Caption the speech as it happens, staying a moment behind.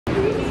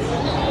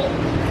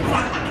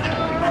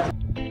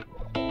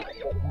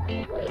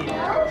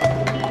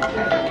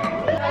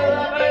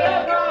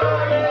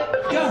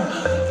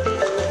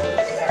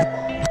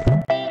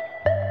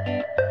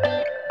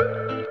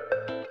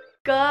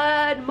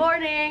Good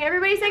morning.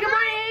 Everybody say good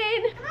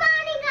morning. Good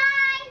morning,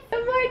 guys.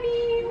 Good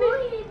morning.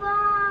 Morning,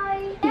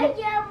 bye. Love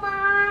you,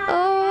 Mom.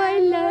 Oh, I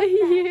love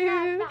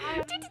you.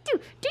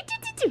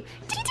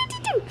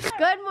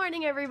 Good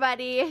morning,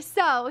 everybody.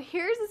 So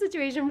here's the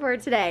situation for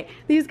today.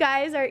 These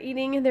guys are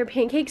eating their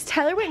pancakes.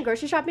 Tyler went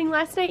grocery shopping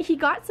last night. He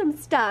got some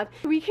stuff.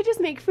 We could just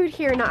make food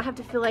here and not have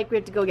to feel like we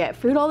have to go get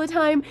food all the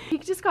time. We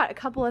just got a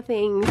couple of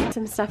things,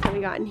 some stuff that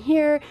we got in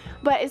here.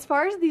 But as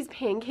far as these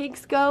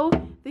pancakes go,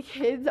 the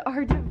kids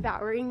are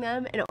devouring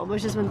them and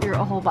almost just went through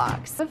a whole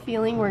box. I have a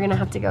feeling we're gonna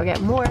have to go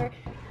get more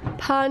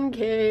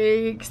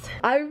pancakes.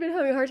 I've been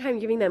having a hard time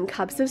giving them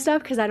cups of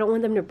stuff because I don't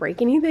want them to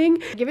break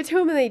anything. Give it to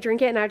them and they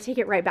drink it and I take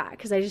it right back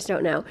because I just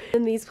don't know.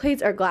 And these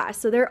plates are glass,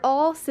 so they're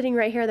all sitting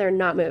right here. They're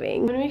not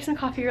moving. I'm gonna make some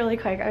coffee really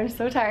quick. I'm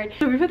so tired.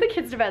 So we put the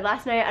kids to bed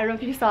last night. I don't know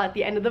if you saw at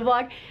the end of the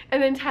vlog.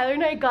 And then Tyler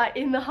and I got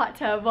in the hot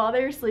tub while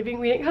they were sleeping.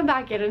 We didn't come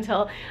back in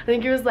until I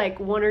think it was like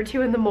 1 or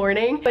 2 in the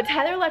morning. But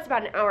Tyler left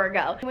about an hour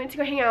ago. He went to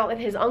go hang out with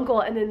his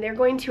uncle and then they're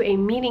going to a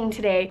meeting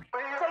today.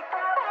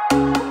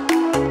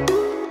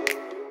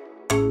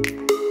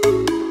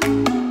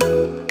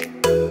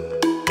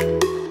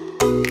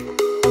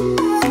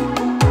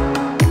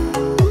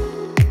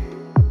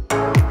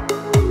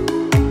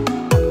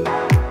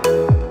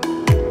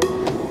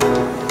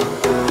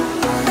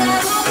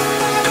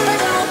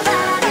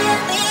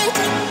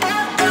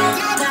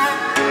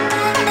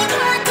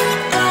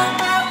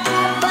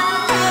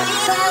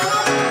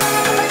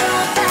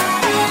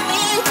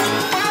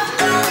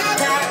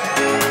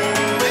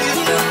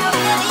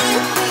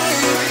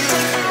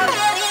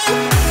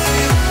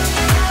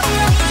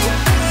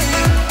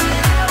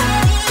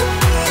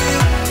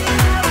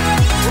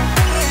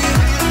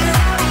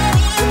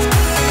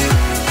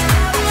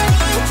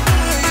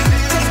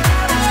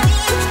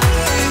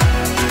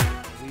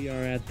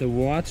 The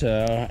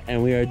water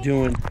and we are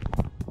doing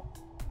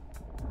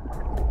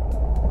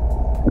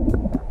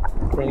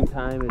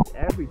springtime is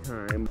every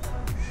time.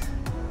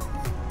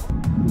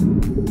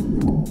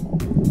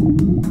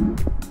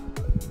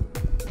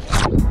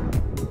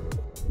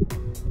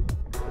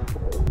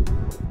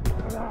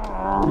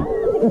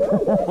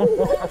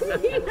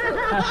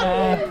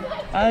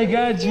 I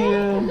got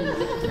you,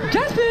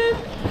 Jaspen.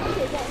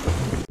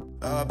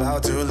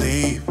 About to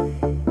leave,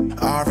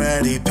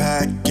 already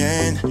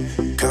packing.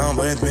 Come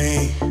with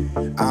me,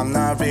 I'm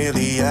not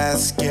really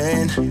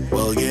asking.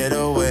 We'll get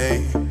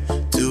away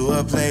to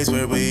a place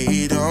where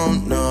we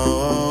don't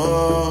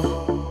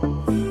know.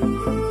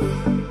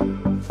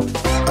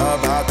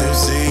 About to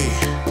see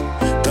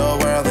the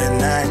world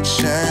in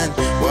action,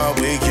 what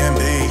we can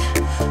be,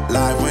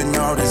 life with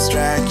no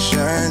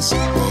distractions.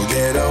 We'll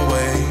get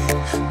away,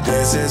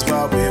 this is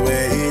what we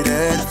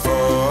waited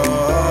for.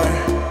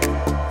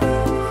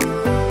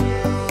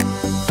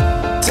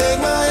 Take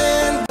my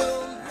hand.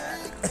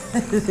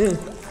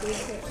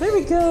 There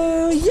we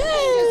go! Yay! It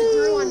just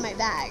grew on my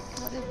back.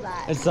 What is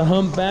that? It's the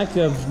humpback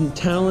of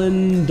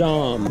Talon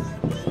Dom.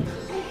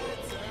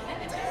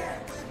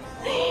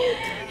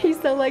 He's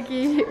so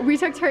lucky. We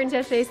took turns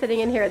yesterday sitting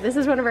in here. This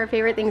is one of our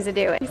favorite things to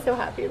do. He's so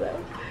happy though.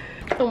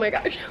 Oh my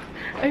gosh,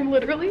 I'm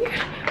literally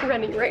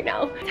running right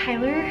now.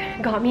 Tyler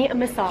got me a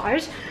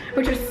massage,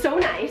 which was so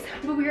nice,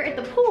 but we were at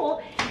the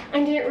pool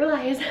and didn't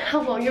realize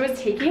how long it was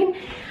taking.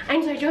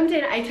 And so I jumped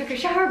in, I took a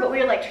shower, but we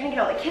were like trying to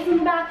get all the kids in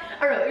the bath.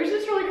 I don't know, it was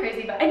just really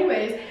crazy. But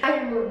anyways,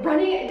 I'm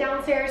running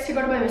downstairs to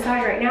go to my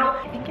massage right now.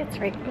 I think it's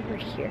right over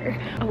here.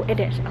 Oh, it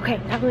is. Okay,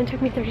 that only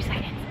took me 30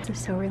 seconds. This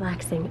is so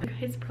relaxing.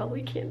 You guys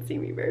probably can't see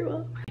me very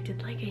well. I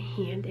did like a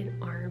hand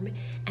and arm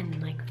and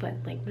then like foot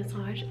leg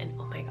massage, and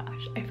oh my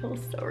gosh, I feel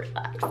so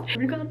relaxed.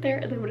 We got there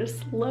and then we're gonna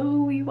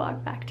slowly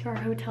walk back to our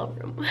hotel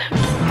room.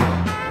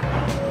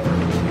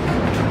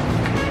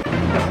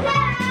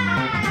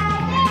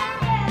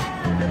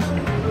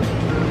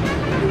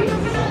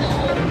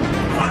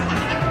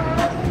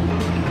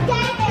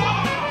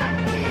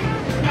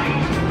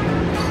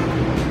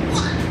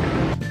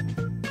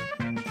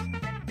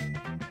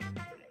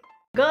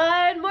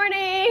 Good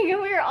morning!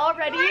 We're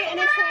already in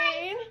a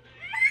train.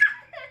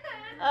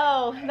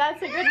 Oh,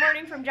 that's a good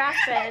morning from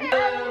Jaspen.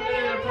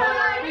 Elevator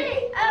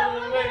party,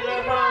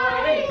 elevator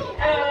party,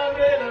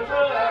 elevator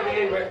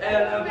party, we're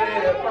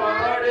elevator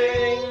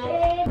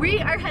party. We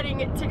are heading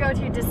to go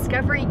to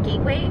Discovery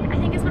Gateway, I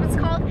think is what it's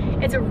called.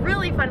 It's a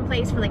really fun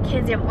place for the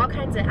kids. They have all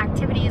kinds of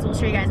activities. We'll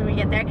show you guys when we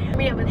get there. We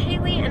meet up with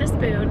Hailey and a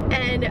spoon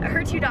and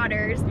her 2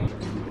 daughters.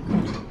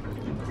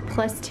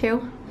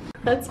 +2.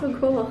 That's so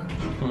cool.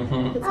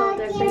 It's all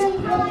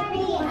different.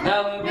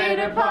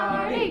 Elevator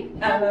party,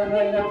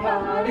 elevator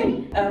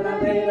party,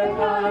 elevator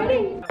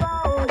party.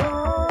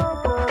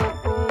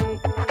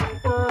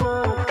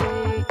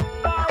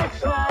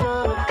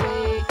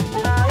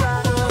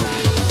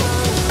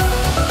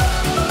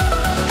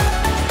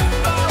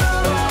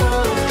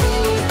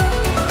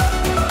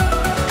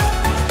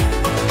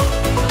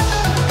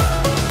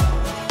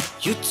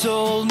 You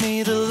told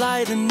me to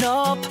lighten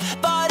up,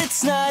 but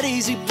it's not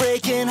easy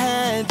breaking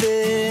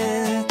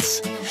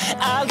habits.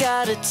 I've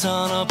got a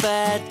ton of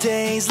bad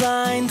days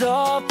lined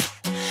up,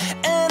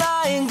 and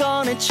I ain't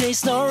gonna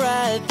chase no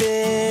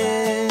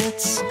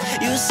rabbits.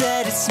 You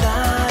said it's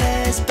not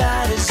as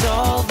bad as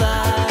all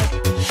that.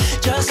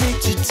 Just need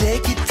to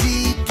take a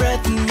deep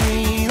breath and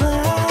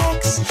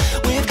relax.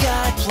 We've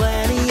got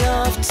plenty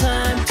of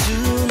time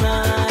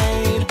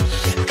tonight.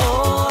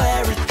 Oh,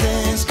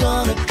 everything's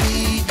gonna be.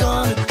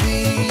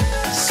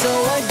 So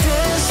I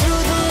dance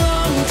through the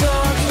long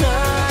dark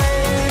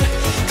night,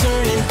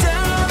 turning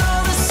down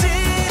all the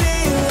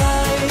city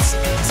lights.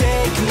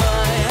 Take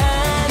my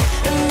hand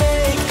and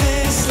make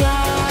this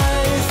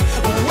life,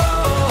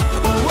 whoa,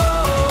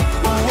 whoa,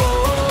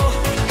 whoa,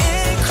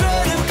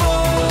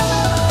 incredible.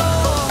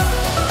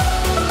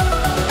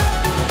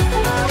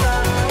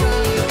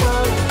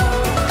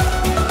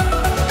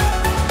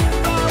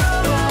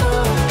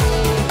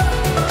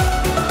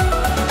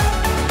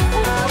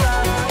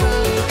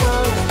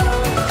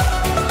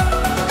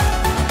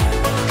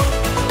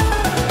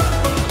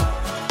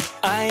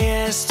 I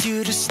asked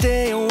you to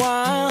stay a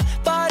while,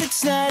 but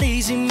it's not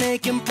easy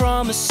making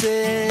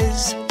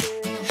promises.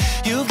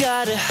 You've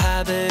got a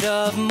habit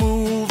of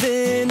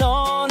moving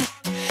on,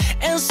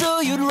 and so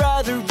you'd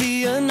rather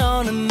be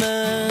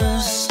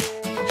anonymous.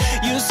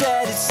 You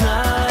said it's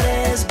not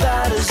as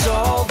bad as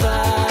all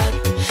that.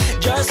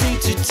 Just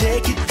need to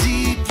take a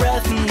deep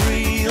breath and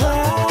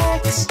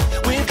relax.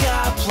 We've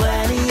got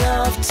plenty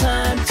of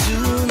time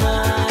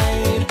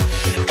tonight.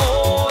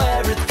 Oh,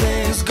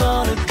 everything's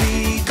gonna be.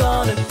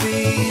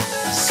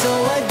 So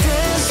I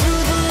dance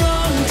through the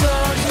long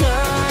dark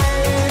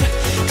night,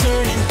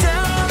 turning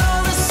down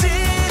all the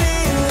city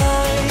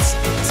lights.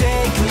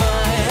 Take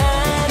my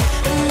hand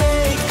and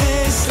make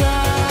this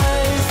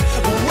life,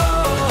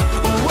 whoa,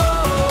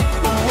 whoa,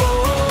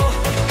 whoa,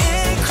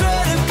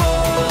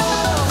 incredible.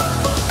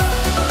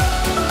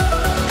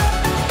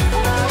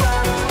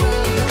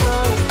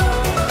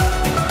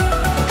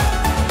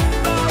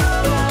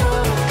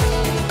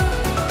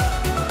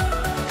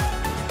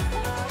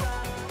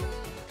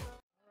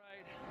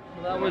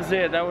 That was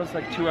it. That was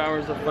like 2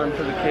 hours of fun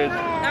for the kids.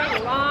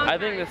 I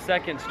think the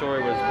second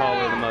story was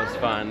probably the most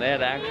fun. They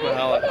had an actual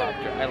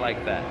helicopter. I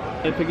like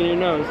that. They're picking your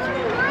nose.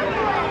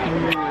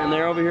 And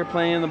they're over here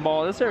playing in the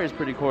ball. This area is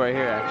pretty cool right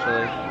here,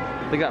 actually.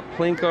 They got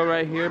Plinko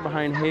right here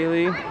behind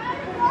Hailey.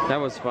 That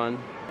was fun.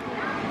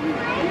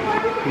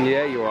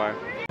 Yeah, you are.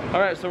 All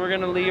right, so we're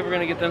gonna leave. We're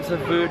gonna get them some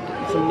food,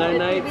 some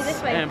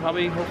night-nights, and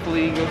probably,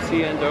 hopefully, go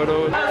see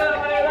Dodo.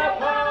 Elevator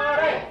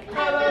party!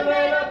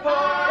 Elevator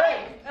party!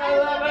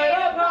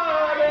 Elevator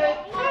party!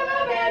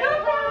 Elevator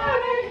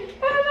party!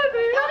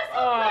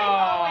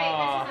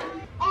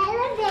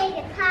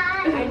 Elevator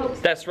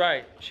party. That's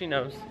right. She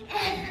knows.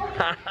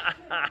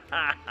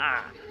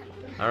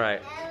 All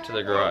right, to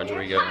the garage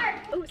we go.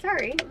 Oh,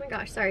 sorry. Oh my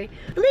gosh, sorry.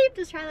 Leave,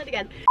 just try that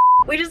again.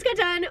 We just got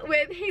done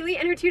with Hailey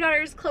and her two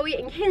daughters, Chloe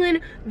and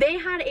Kaylin. They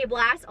had a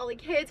blast, all the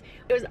kids.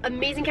 It was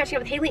amazing catching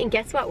up with Hailey, and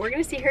guess what? We're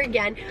gonna see her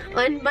again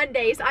on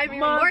Monday, so I'm even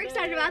more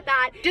excited about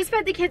that. Just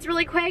fed the kids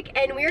really quick,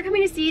 and we are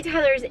coming to see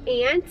Tyler's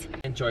aunt.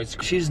 And Joyce,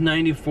 she's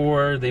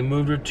 94. They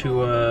moved her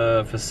to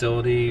a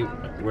facility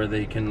where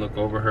they can look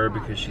over her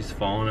because she's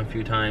fallen a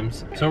few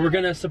times. So we're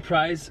gonna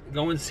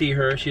go and see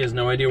her. She has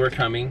no idea we're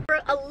coming.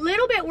 We're a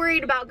little bit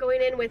worried about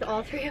going in with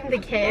all three of the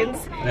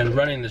kids. And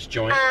running this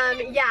joint.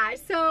 Yeah,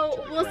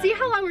 so we'll see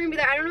how long we're gonna be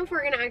there. I don't know if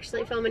we're gonna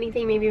actually film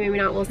anything, maybe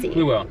not, we'll see.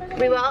 We will.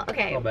 We will?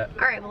 Okay. A little bit.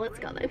 All right, well, let's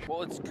go then.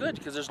 Well, it's good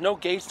because there's no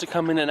gates to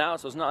come in and out,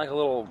 so it's not like a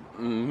little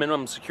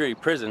minimum security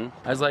prison.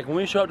 I was like, when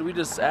we show up, do we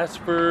just ask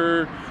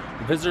for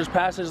visitor's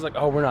passes? Like,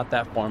 oh, we're not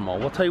that formal.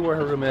 We'll tell you where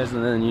her room is,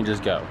 and then you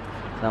just go.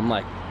 And I'm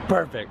like,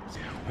 perfect.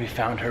 We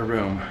found her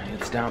room.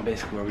 It's down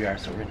basically where we are,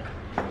 so we're gonna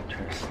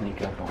try to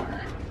sneak up on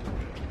her.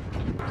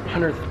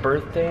 100th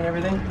birthday and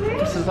everything.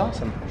 This is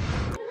awesome.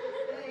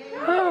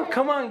 Oh,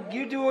 come on,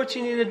 you do what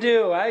you need to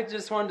do. I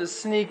just wanted to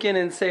sneak in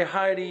and say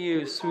hi to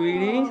you,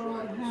 sweetie.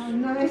 Oh, how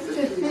nice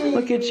to see you.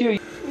 Look at you.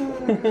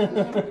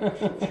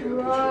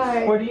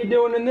 Right. What are you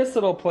doing in this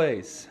little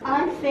place?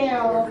 I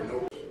fell.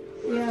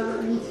 Yeah,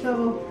 and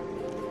so.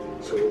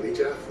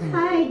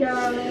 Hi,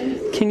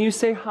 darling. Can you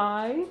say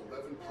hi?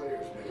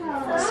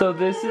 So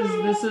this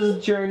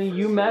is Journey.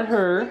 You met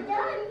her.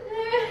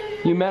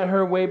 You met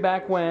her way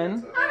back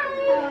when.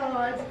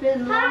 Oh, it's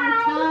been a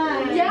long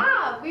time.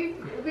 Yeah, it's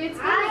been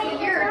a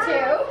year or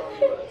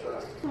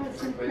two. Want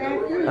some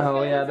crackers?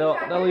 Oh yeah,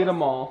 they'll eat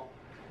them all.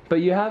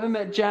 But you haven't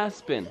met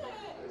Jaspen.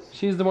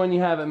 She's the one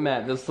you haven't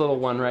met, this little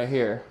one right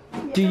here.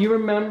 Do you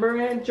remember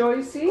Aunt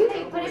Joycey?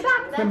 Put it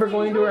back. Remember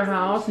going to her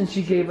house and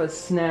she gave us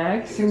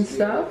snacks and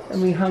stuff?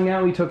 And we hung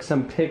out, we took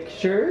some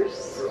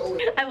pictures.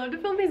 I love to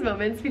film these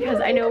moments because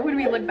I know when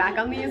we look back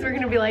on these, we're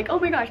gonna be like, oh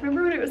my gosh,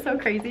 remember when it was so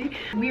crazy?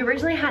 We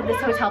originally had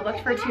this hotel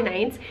booked for 2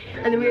 nights,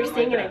 and then we were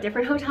staying in a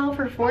different hotel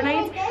for 4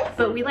 nights,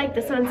 but we liked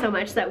this one so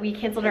much that we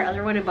canceled our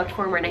other one and booked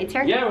 4 more nights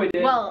here. Yeah, we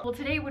did. Well,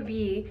 today would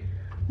be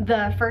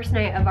the first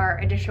night of our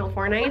additional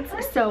 4 nights,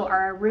 so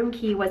our room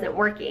key wasn't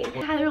working.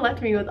 Tyler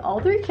left me with all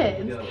 3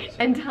 kids,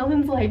 and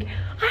Talon's like,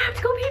 I have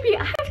to go pee-pee,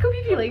 I have to go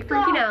pee-pee, like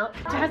freaking out.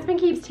 Jaspen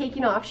keeps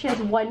taking off, she has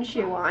 1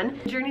 shoe on.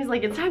 Journey's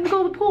like, it's time to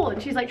go to the pool,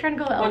 and she's like trying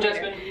to go to the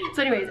elevator.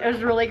 So anyways, it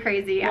was really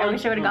crazy. I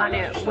wish I would've gotten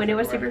it when it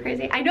was super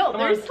crazy. I know,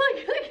 there's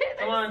like,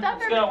 come on,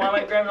 let's go. Why am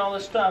I grabbing all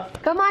this stuff?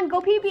 Come on,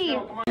 go pee-pee.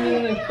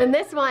 And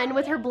this one,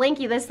 with her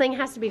blankie, this thing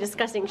has to be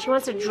disgusting. She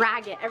wants to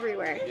drag it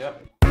everywhere.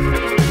 Yep.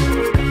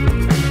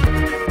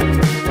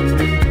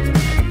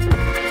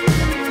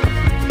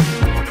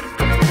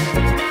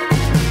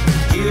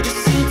 You just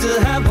seem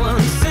to have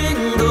one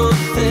single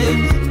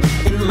thing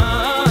in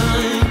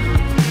mind.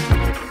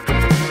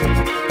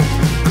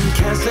 I'm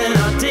casting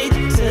our date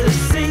to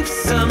save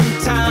some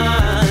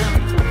time.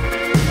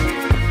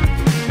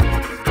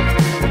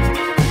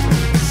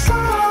 So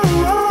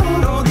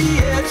on the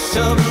edge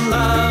of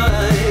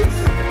life.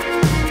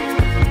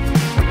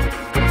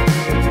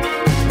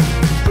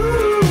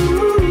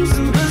 Ooh,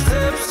 some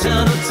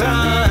perception of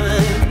time.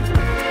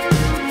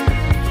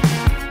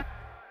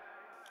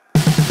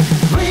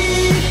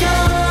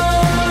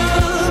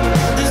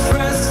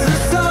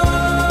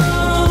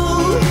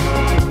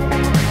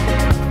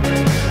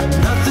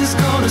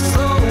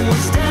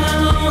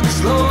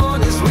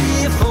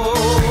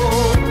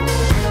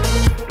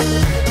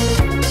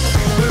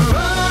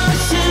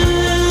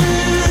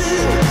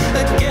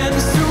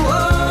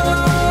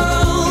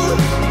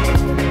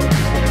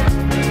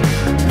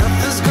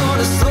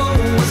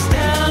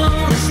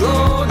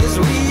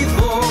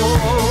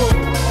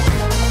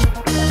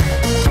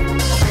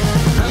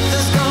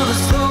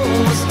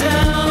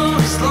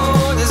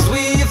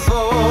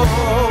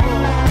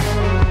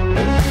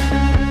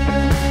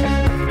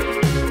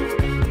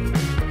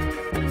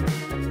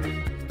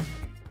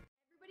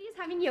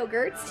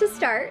 Yogurts to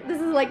start.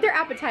 This is like their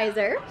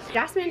appetizer.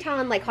 Jaspen and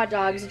Talon like hot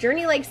dogs.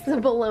 Journey likes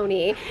the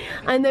bologna.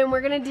 And then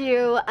we're gonna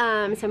do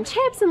some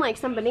chips and like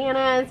some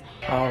bananas.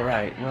 All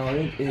right, well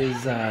it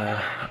is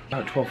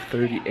about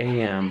 12:30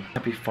 a.m.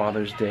 Happy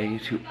Father's Day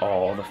to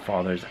all the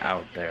fathers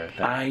out there.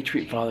 I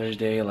treat Father's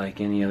Day like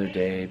any other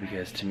day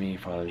because to me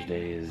Father's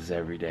Day is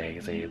every day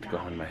because I get to go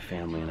home to my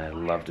family and I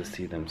love to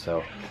see them.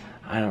 So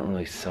I don't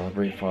really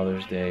celebrate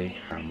Father's Day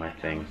on my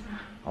thing.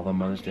 Although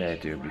Mother's Day I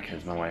do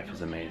because my wife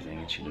is amazing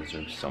and she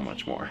deserves so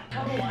much more.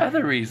 The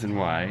other reason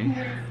why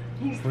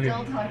He's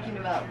still talking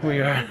about we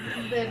are This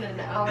has been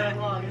an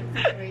hour-long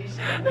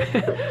situation.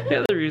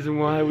 the other reason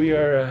why we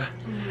are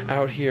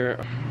out here.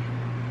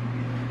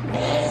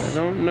 I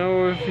don't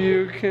know if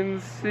you can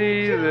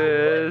see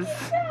this.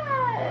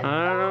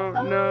 I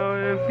don't know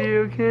if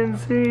you can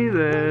see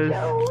this.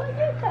 Oh, look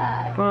at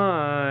that.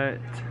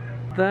 But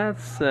that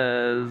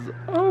says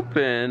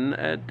open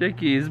at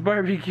Dickie's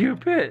Barbecue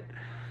Pit.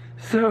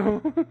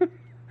 So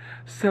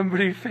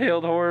somebody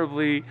failed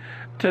horribly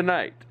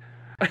tonight.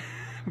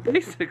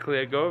 Basically,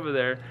 I go over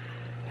there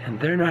and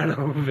they're not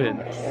open.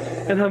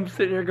 And I'm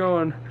sitting here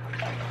going,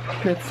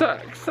 it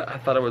sucks. I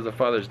thought it was a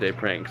Father's Day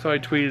prank. So I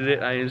tweeted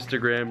it, I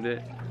Instagrammed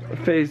it,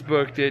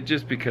 Facebooked it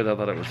just because I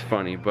thought it was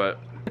funny. But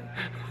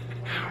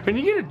when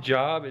you get a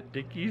job at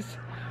Dickie's,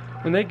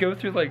 when they go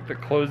through like the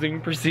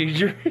closing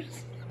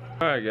procedures.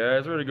 Alright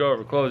guys, we're gonna go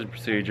over closing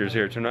procedures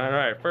here tonight.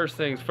 Alright, first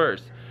things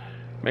first.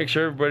 Make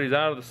sure everybody's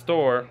out of the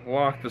store,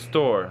 lock the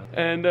store.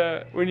 And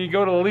when you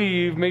go to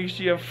leave, make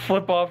sure you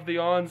flip off the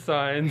on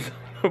signs.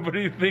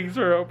 Nobody thinks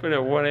we're open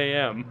at 1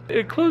 a.m.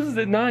 It closes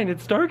at 9,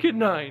 it's dark at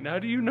 9. How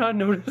do you not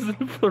notice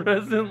the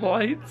fluorescent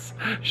lights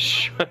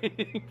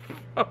shining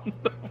from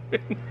the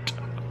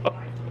window?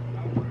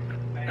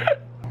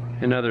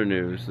 In other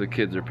news, the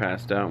kids are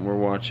passed out and we're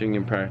watching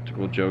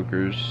Impractical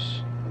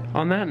Jokers.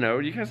 On that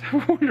note, you guys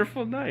have a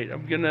wonderful night.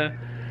 I'm gonna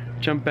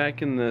jump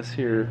back in this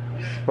here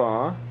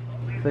spa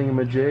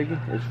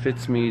thingamajig. It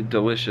fits me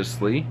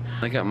deliciously.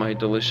 I got my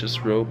delicious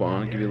robe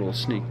on. I'll give you a little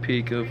sneak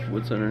peek of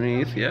what's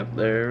underneath. Yep,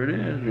 there it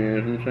is.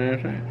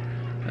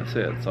 That's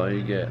it. That's all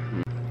you get.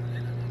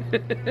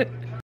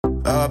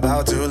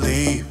 About to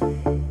leave,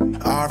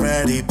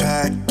 already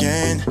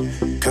packing.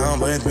 Come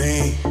with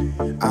me.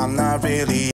 I'm not really